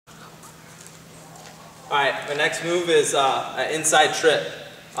Alright, my next move is an inside trip.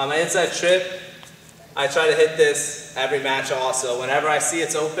 On my inside trip, I try to hit this every match also. Whenever I see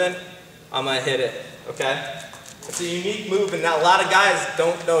it's open, I'm going to hit it, okay? It's a unique move and a lot of guys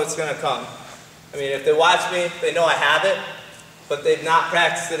don't know it's going to come. I mean, if they watch me, they know I have it, but they've not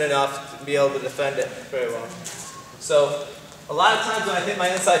practiced it enough to be able to defend it very well. So, a lot of times when I hit my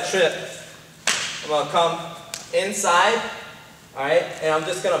inside trip, I'm going to come inside, alright, and I'm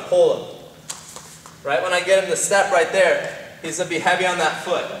just going to pull him. Right when I get him to step right there, he's going to be heavy on that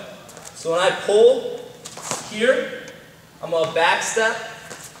foot. So when I pull here, I'm going to back step.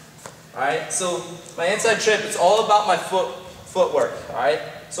 Alright, so my inside trip, it's all about my footwork. Alright,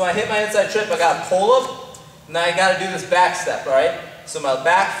 so when I hit my inside trip, I got to pull him, and then I got to do this back step. Alright, so my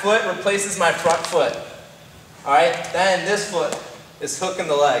back foot replaces my front foot. Alright, then this foot is hooking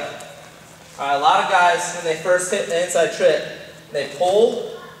the leg. Alright, a lot of guys, when they first hit the inside trip, they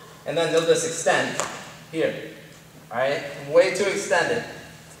pull, and then they'll just extend here. Alright, way too extended.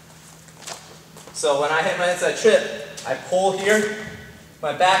 So when I hit my inside trip, I pull here,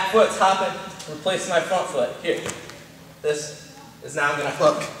 my back foot's hopping, replacing my front foot. Here. This is now going to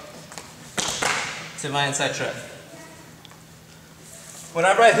hook to my inside trip.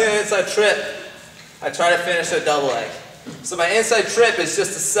 Whenever I hit an inside trip, I try to finish a double leg. So my inside trip is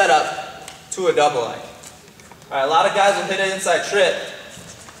just a setup to a double leg. Alright, a lot of guys will hit an inside trip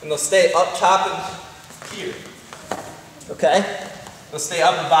and they'll stay up top and here. Okay? They'll stay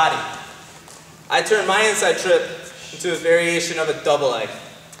up the body. I turn my inside trip into a variation of a double leg.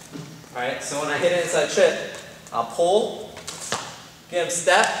 Alright, so when I hit an inside trip, I'll pull, get him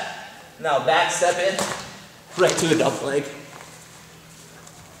step, now back step in, right to a double leg.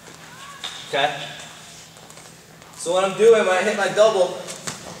 Okay? So what I'm doing when I hit my double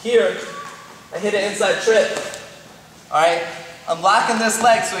here, I hit an inside trip. Alright? I'm locking this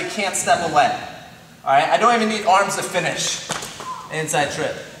leg so he can't step away. Alright? I don't even need arms to finish an inside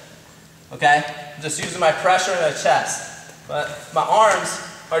trip. Okay? I'm just using my pressure in my chest. But my arms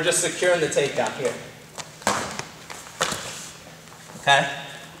are just securing the takedown here. Okay?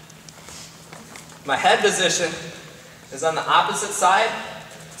 My head position is on the opposite side.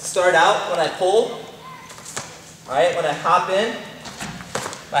 To start out, when I pull, alright, when I hop in,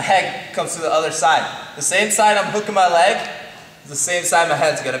 my head comes to the other side. The same side I'm hooking my leg is the same side my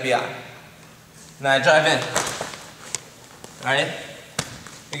head's going to be on. And then I drive in. Alright?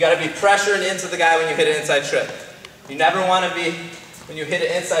 You got to be pressuring into the guy when you hit an inside trip. You never want to be, when you hit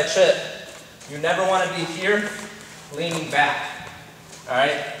an inside trip, you never want to be here leaning back.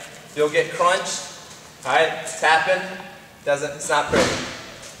 Alright? You'll get crunched. Alright? Tapping. It's not pretty.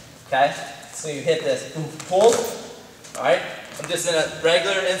 Okay? So you hit this. Boom, pull. Alright? I'm just in a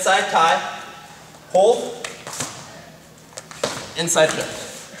regular inside tie. Pull. Inside trip.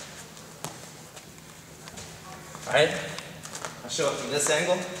 Alright? I'll show it from this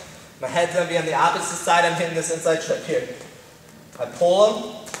angle. My head's going to be on the opposite side. I'm hitting this inside trip here. I pull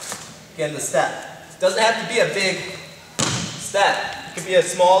him, get in the step. It doesn't have to be a big step. It could be a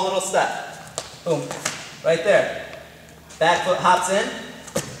small little step. Boom. Right there. Back foot hops in.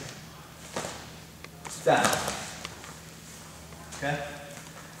 Step. Okay?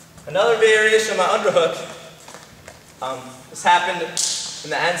 Another variation of my underhook. This happened in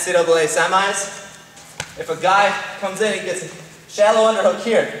the NCAA semis. If a guy comes in and gets a shallow underhook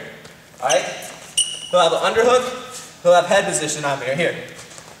here, alright? He'll have an underhook, he'll have head position on me right here.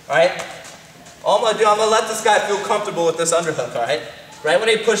 Alright? All I'm going to do, I'm going to let this guy feel comfortable with this underhook, alright? Right when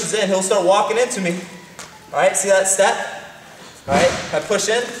he pushes in, he'll start walking into me. Alright, see that step? Alright, I push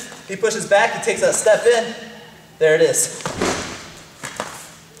in, he pushes back, he takes that step in. There it is.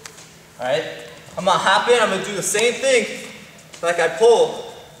 Alright? I'm going to hop in, I'm going to do the same thing like I pull.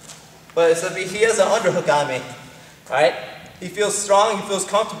 But it's he has an underhook on me. Alright? He feels strong, he feels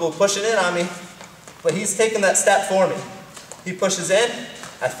comfortable pushing in on me. But he's taking that step for me. He pushes in,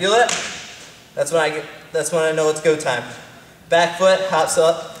 I feel it. That's when I know it's go time. Back foot, hops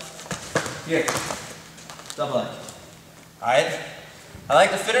up. Here. Double leg. Alright? I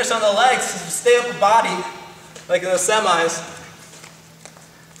like to finish on the legs, stay up the body, like in the semis.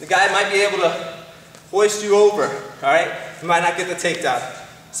 The guy might be able to hoist you over, alright? You might not get the takedown.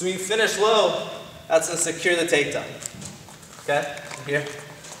 So when you finish low, that's going to secure the takedown. Okay? Here.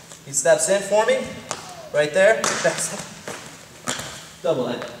 He steps in for me. Right there. Double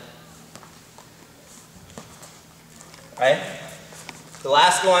leg. Alright? The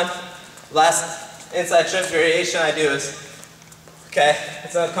last one, last inside trip variation I do is, okay,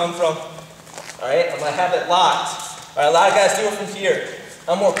 it's going to come from, alright, I'm going to have it locked. Alright, a lot of guys do it from here.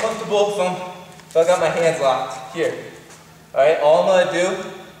 I'm more comfortable if I got my hands locked here. Alright, all I'm going to do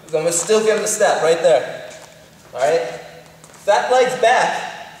is I'm going to still give him the step right there. All right? If that leg's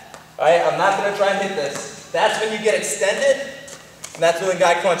back, all right, I'm not gonna try and hit this. That's when you get extended, and that's when the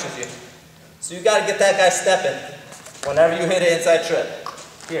guy crunches you. So you gotta get that guy stepping whenever you hit an inside trip.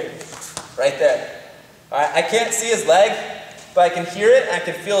 Here, right there. All right, I can't see his leg, but I can hear it, and I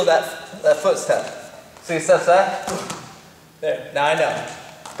can feel that footstep. So he steps back, there, now I know.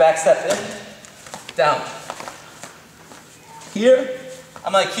 Back step in, down. Here,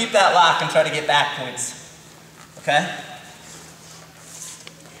 I'm gonna keep that lock and try to get back points, okay?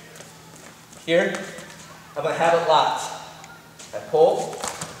 Here, I'm gonna have it locked. I pull,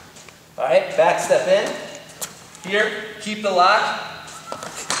 all right, back step in. Here, keep the lock,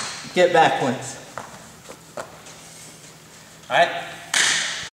 get back points. All right,